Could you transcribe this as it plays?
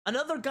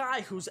Another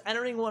guy who's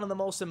entering one of the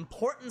most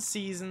important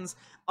seasons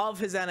of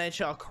his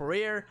NHL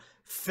career,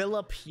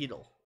 Filip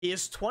Chytil. He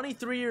is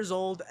 23 years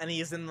old and he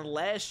is in the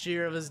last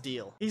year of his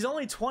deal. He's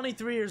only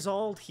 23 years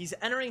old. He's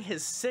entering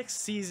his 6th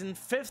season,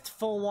 5th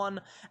full one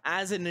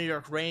as a New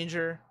York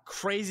Ranger.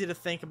 Crazy to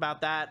think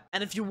about that.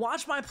 And if you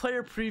watch my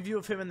player preview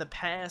of him in the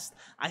past,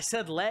 I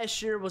said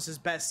last year was his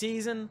best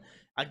season.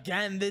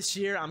 Again, this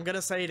year, I'm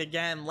gonna say it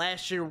again,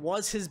 last year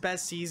was his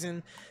best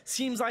season.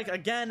 Seems like,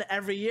 again,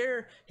 every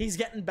year, he's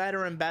getting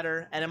better and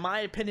better, and in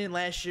my opinion,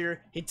 last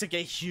year, he took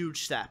a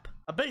huge step.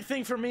 A big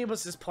thing for me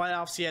was his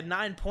playoffs. He had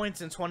 9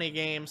 points in 20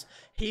 games.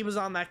 He was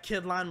on that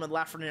kid line with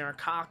Lafreniere and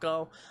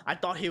Kakko. I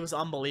thought he was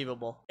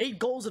unbelievable. 8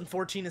 goals and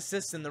 14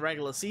 assists in the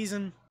regular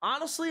season.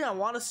 Honestly, I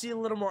want to see a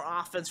little more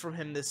offense from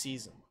him this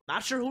season.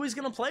 Not sure who he's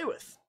going to play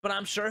with, but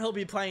I'm sure he'll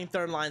be playing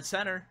third line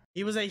center.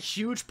 He was a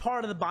huge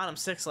part of the bottom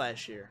 6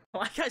 last year.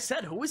 Like I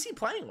said, who is he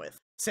playing with?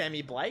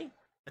 Sammy Blais?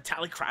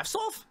 Vitaly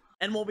Kravtsov?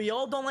 And what we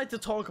all don't like to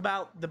talk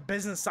about, the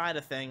business side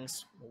of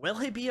things, will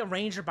he be a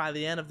Ranger by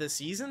the end of this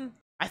season?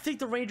 I think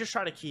the Rangers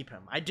try to keep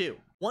him. I do.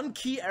 One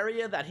key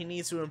area that he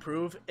needs to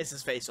improve is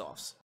his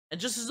faceoffs. And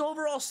just his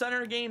overall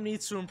center game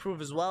needs to improve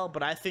as well,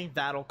 but I think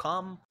that'll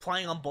come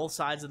playing on both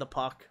sides of the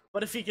puck.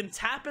 But if he can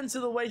tap into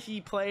the way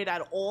he played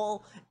at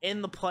all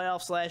in the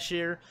playoffs last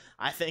year,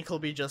 I think he'll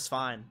be just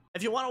fine.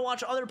 If you want to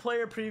watch other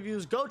player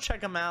previews, go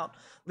check them out.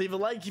 Leave a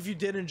like if you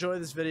did enjoy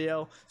this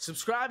video.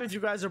 Subscribe if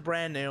you guys are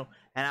brand new,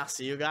 and I'll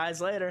see you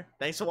guys later.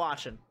 Thanks for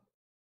watching.